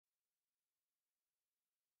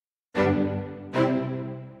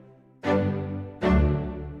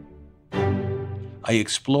I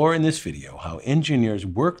explore in this video how engineers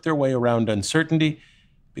work their way around uncertainty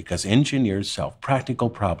because engineers solve practical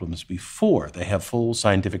problems before they have full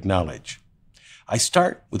scientific knowledge. I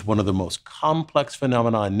start with one of the most complex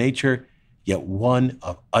phenomena in nature, yet one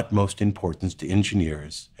of utmost importance to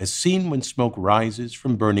engineers, as seen when smoke rises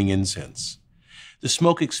from burning incense. The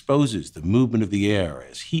smoke exposes the movement of the air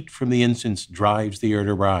as heat from the incense drives the air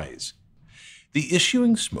to rise. The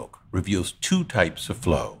issuing smoke reveals two types of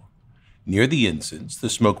flow. Near the incense,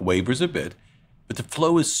 the smoke wavers a bit, but the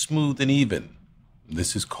flow is smooth and even.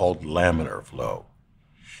 This is called laminar flow.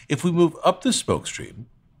 If we move up the smoke stream,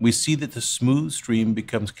 we see that the smooth stream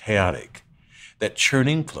becomes chaotic. That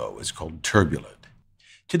churning flow is called turbulent.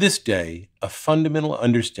 To this day, a fundamental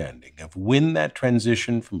understanding of when that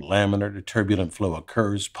transition from laminar to turbulent flow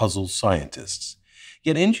occurs puzzles scientists.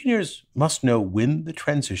 Yet engineers must know when the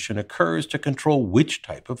transition occurs to control which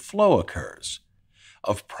type of flow occurs.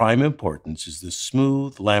 Of prime importance is the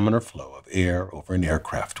smooth laminar flow of air over an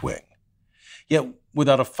aircraft wing. Yet,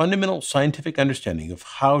 without a fundamental scientific understanding of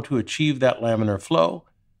how to achieve that laminar flow,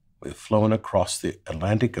 we've flown across the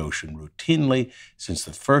Atlantic Ocean routinely since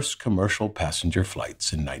the first commercial passenger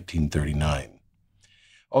flights in 1939.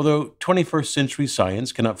 Although 21st century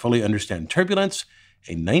science cannot fully understand turbulence,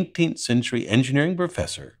 a 19th century engineering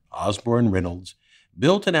professor, Osborne Reynolds,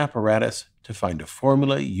 built an apparatus to find a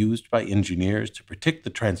formula used by engineers to predict the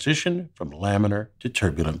transition from laminar to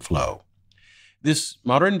turbulent flow. This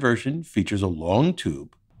modern version features a long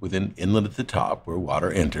tube with an inlet at the top where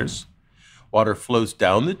water enters. Water flows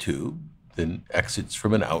down the tube, then exits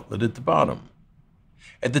from an outlet at the bottom.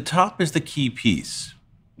 At the top is the key piece.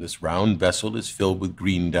 This round vessel is filled with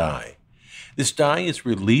green dye. This dye is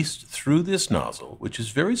released through this nozzle, which is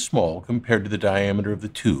very small compared to the diameter of the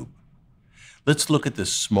tube. Let's look at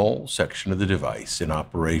this small section of the device in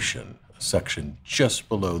operation, a section just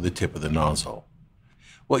below the tip of the nozzle.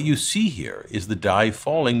 What you see here is the dye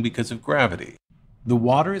falling because of gravity. The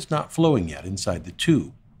water is not flowing yet inside the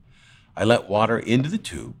tube. I let water into the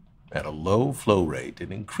tube at a low flow rate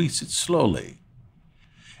and increase it slowly.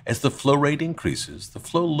 As the flow rate increases, the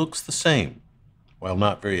flow looks the same. While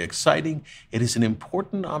not very exciting, it is an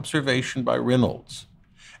important observation by Reynolds.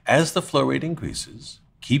 As the flow rate increases,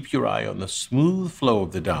 keep your eye on the smooth flow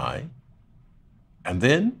of the dye, and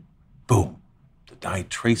then, boom, the dye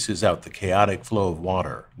traces out the chaotic flow of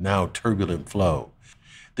water, now turbulent flow.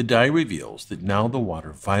 The dye reveals that now the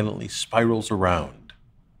water violently spirals around.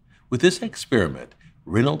 With this experiment,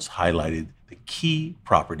 Reynolds highlighted the key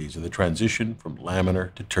properties of the transition from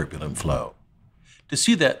laminar to turbulent flow. To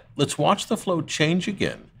see that, let's watch the flow change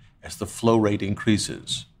again as the flow rate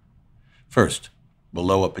increases. First,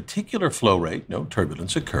 below a particular flow rate, no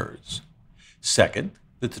turbulence occurs. Second,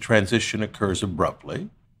 that the transition occurs abruptly.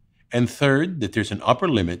 And third, that there's an upper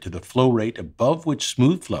limit to the flow rate above which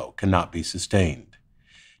smooth flow cannot be sustained.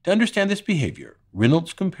 To understand this behavior,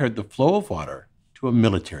 Reynolds compared the flow of water to a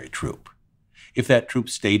military troop. If that troop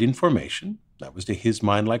stayed in formation, that was to his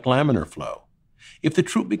mind like laminar flow. If the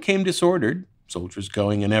troop became disordered, soldiers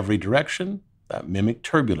going in every direction, that mimicked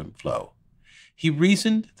turbulent flow. He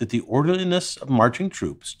reasoned that the orderliness of marching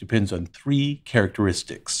troops depends on three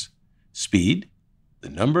characteristics: speed, the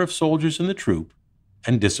number of soldiers in the troop,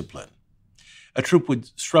 and discipline. A troop would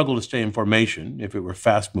struggle to stay in formation if it were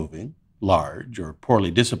fast-moving, large, or poorly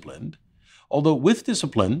disciplined, although with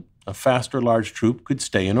discipline, a fast or large troop could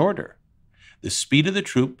stay in order. The speed of the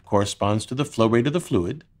troop corresponds to the flow rate of the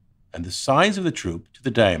fluid, and the size of the troop to the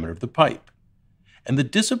diameter of the pipe. And the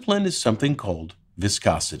discipline is something called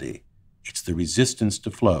viscosity. It's the resistance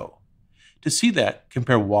to flow. To see that,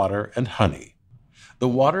 compare water and honey. The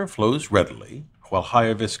water flows readily, while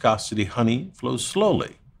higher viscosity honey flows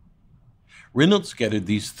slowly. Reynolds gathered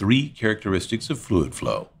these three characteristics of fluid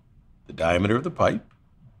flow: the diameter of the pipe,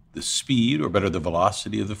 the speed, or better, the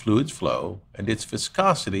velocity of the fluid's flow, and its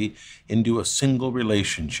viscosity into a single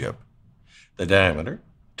relationship: the diameter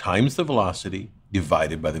times the velocity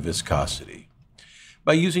divided by the viscosity.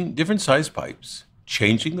 By using different size pipes,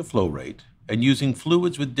 changing the flow rate, and using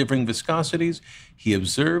fluids with differing viscosities, he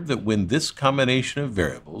observed that when this combination of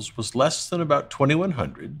variables was less than about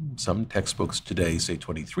 2100, some textbooks today say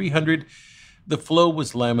 2300, the flow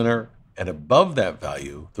was laminar, and above that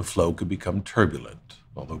value, the flow could become turbulent,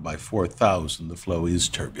 although by 4000, the flow is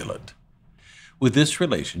turbulent. With this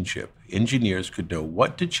relationship, engineers could know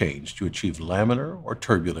what to change to achieve laminar or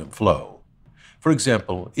turbulent flow. For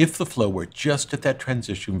example, if the flow were just at that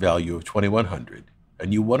transition value of 2100,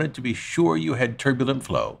 and you wanted to be sure you had turbulent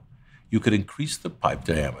flow, you could increase the pipe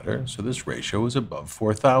diameter so this ratio is above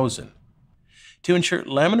 4000. To ensure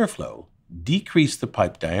laminar flow, decrease the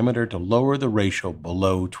pipe diameter to lower the ratio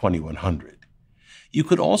below 2100. You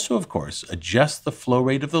could also, of course, adjust the flow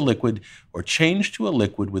rate of the liquid or change to a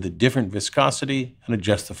liquid with a different viscosity and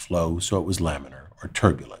adjust the flow so it was laminar or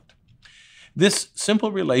turbulent. This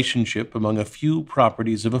simple relationship among a few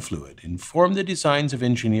properties of a fluid informed the designs of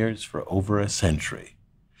engineers for over a century.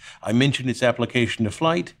 I mentioned its application to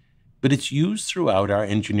flight, but it's used throughout our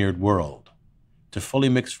engineered world. To fully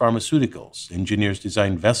mix pharmaceuticals, engineers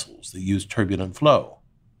designed vessels that use turbulent flow.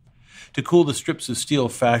 To cool the strips of steel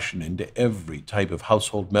fashioned into every type of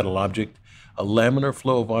household metal object, a laminar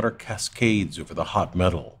flow of water cascades over the hot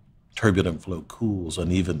metal. Turbulent flow cools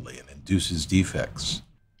unevenly and induces defects.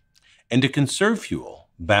 And to conserve fuel,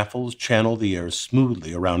 baffles channel the air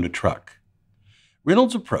smoothly around a truck.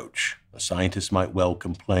 Reynolds' approach, a scientist might well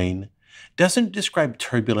complain, doesn't describe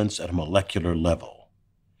turbulence at a molecular level.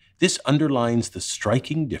 This underlines the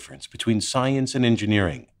striking difference between science and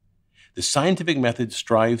engineering. The scientific method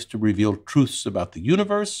strives to reveal truths about the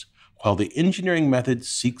universe, while the engineering method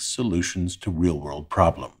seeks solutions to real-world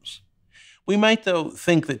problems. We might, though,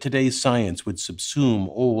 think that today's science would subsume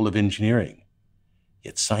all of engineering.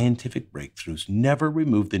 Yet scientific breakthroughs never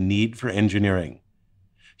remove the need for engineering.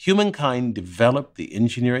 Humankind developed the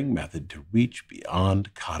engineering method to reach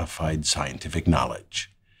beyond codified scientific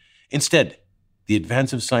knowledge. Instead, the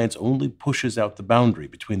advance of science only pushes out the boundary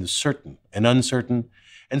between the certain and uncertain,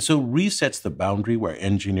 and so resets the boundary where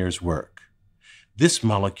engineers work. This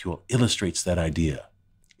molecule illustrates that idea.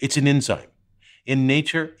 It's an enzyme. In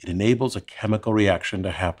nature, it enables a chemical reaction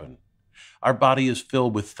to happen. Our body is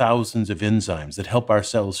filled with thousands of enzymes that help our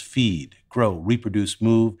cells feed, grow, reproduce,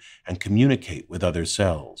 move, and communicate with other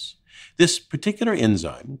cells. This particular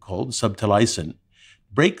enzyme, called subtilisin,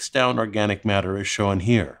 breaks down organic matter as shown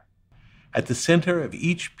here. At the center of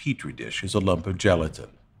each petri dish is a lump of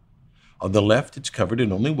gelatin. On the left, it's covered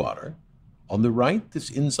in only water. On the right,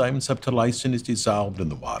 this enzyme subtilisin is dissolved in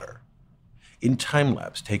the water. In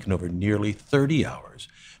time-lapse taken over nearly 30 hours,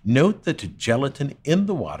 note that the gelatin in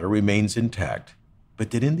the water remains intact,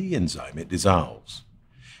 but that in the enzyme it dissolves.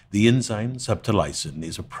 The enzyme subtilisin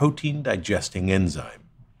is a protein-digesting enzyme.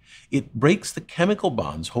 It breaks the chemical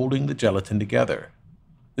bonds holding the gelatin together.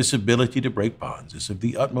 This ability to break bonds is of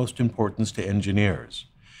the utmost importance to engineers.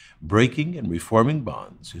 Breaking and reforming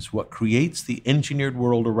bonds is what creates the engineered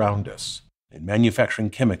world around us in manufacturing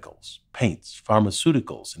chemicals, paints,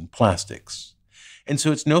 pharmaceuticals, and plastics. And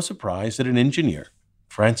so it's no surprise that an engineer,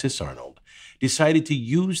 Francis Arnold, decided to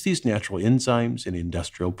use these natural enzymes in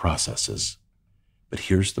industrial processes. But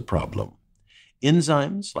here's the problem.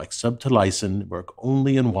 Enzymes like subtilisin work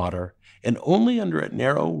only in water and only under a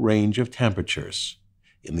narrow range of temperatures.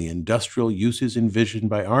 In the industrial uses envisioned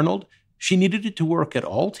by Arnold, she needed it to work at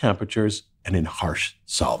all temperatures and in harsh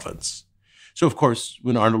solvents. So, of course,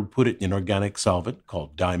 when Arnold put it in an organic solvent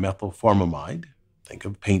called dimethylformamide, think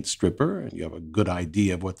of paint stripper, and you have a good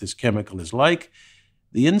idea of what this chemical is like,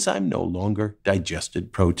 the enzyme no longer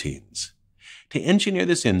digested proteins. To engineer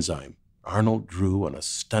this enzyme, Arnold drew on a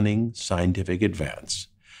stunning scientific advance,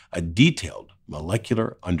 a detailed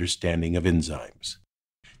molecular understanding of enzymes.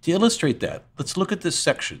 To illustrate that, let's look at this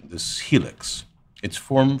section, this helix. It's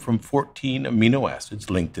formed from 14 amino acids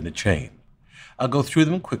linked in a chain. I'll go through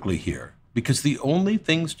them quickly here, because the only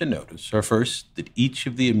things to notice are first that each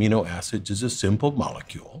of the amino acids is a simple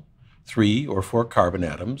molecule, 3 or 4 carbon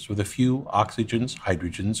atoms with a few oxygens,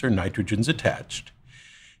 hydrogens, or nitrogens attached.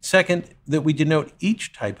 Second, that we denote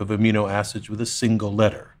each type of amino acids with a single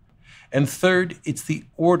letter. And third, it's the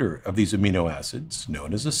order of these amino acids,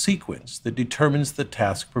 known as a sequence, that determines the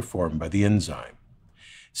task performed by the enzyme.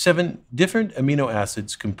 7 different amino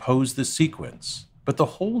acids compose the sequence, but the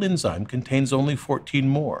whole enzyme contains only 14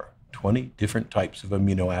 more, 20 different types of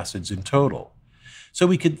amino acids in total. So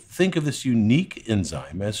we could think of this unique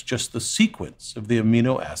enzyme as just the sequence of the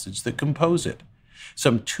amino acids that compose it,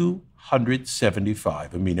 some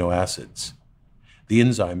 275 amino acids. The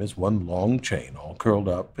enzyme is one long chain, all curled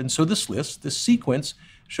up, and so this sequence,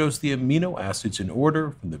 shows the amino acids in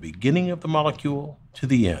order from the beginning of the molecule to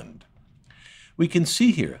the end. We can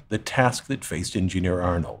see here the task that faced engineer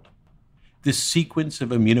Arnold. This sequence of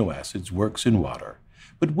amino acids works in water,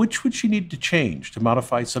 but which would she need to change to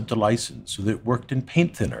modify subtilisin so that it worked in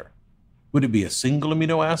paint thinner? Would it be a single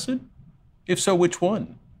amino acid? If so, which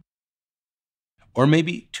one? Or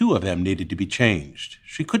maybe 2 of them needed to be changed.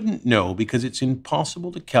 She couldn't know because it's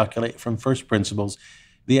impossible to calculate from first principles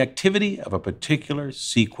the activity of a particular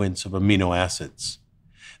sequence of amino acids.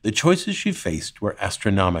 The choices she faced were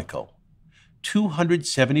astronomical.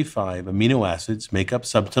 275 amino acids make up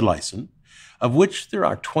subtilisin, of which there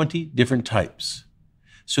are 20 different types.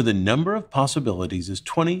 So the number of possibilities is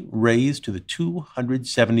 20 raised to the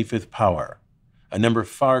 275th power, a number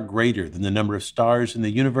far greater than the number of stars in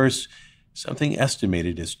the universe, something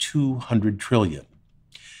estimated as 200 trillion.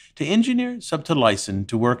 To engineer subtolysine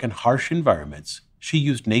to work in harsh environments, she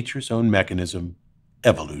used nature's own mechanism,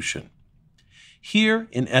 evolution. Here,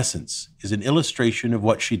 in essence, is an illustration of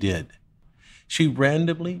what she did. She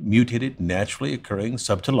randomly mutated naturally occurring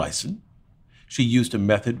subtolysine. She used a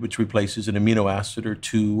method which replaces an amino acid or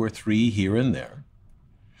 2 or 3 here and there.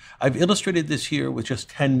 I've illustrated this here with just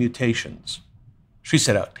 10 mutations. She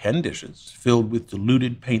set out 10 dishes filled with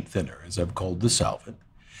diluted paint thinner, as I've called the solvent,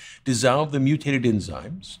 dissolved the mutated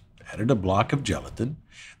enzymes, added a block of gelatin,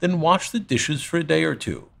 then washed the dishes for a day or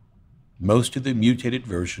two. Most of the mutated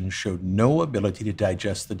versions showed no ability to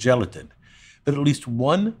digest the gelatin, but at least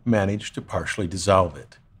one managed to partially dissolve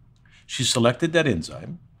it. She selected that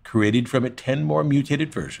enzyme, created from it 10 more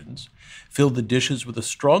mutated versions, filled the dishes with a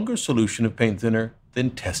stronger solution of paint thinner,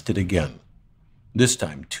 then tested again. This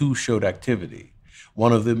time, 2 showed activity,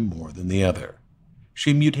 one of them more than the other.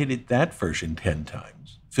 She mutated that version 10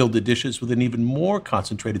 times, filled the dishes with an even more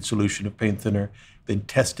concentrated solution of paint thinner, then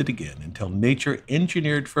tested again until nature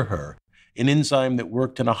engineered for her an enzyme that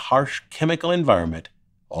worked in a harsh chemical environment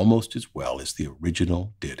almost as well as the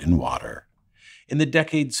original did in water. In the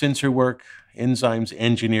decades since her work, enzymes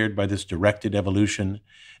engineered by this directed evolution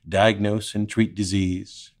diagnose and treat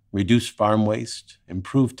disease, reduce farm waste,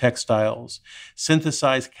 improve textiles,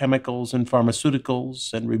 synthesize chemicals and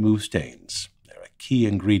pharmaceuticals, and remove stains. They're a key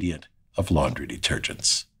ingredient of laundry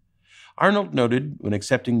detergents. Arnold noted when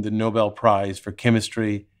accepting the Nobel Prize for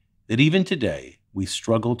Chemistry that even today we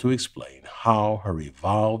struggle to explain how her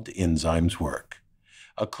evolved enzymes work.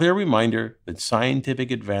 A clear reminder that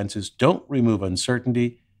scientific advances don't remove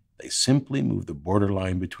uncertainty, they simply move the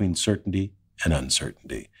borderline between certainty and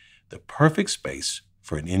uncertainty, the perfect space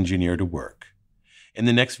for an engineer to work. In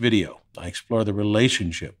the next video, I explore the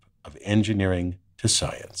relationship of engineering to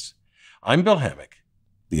science. I'm Bill Hammack,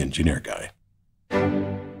 the Engineer Guy.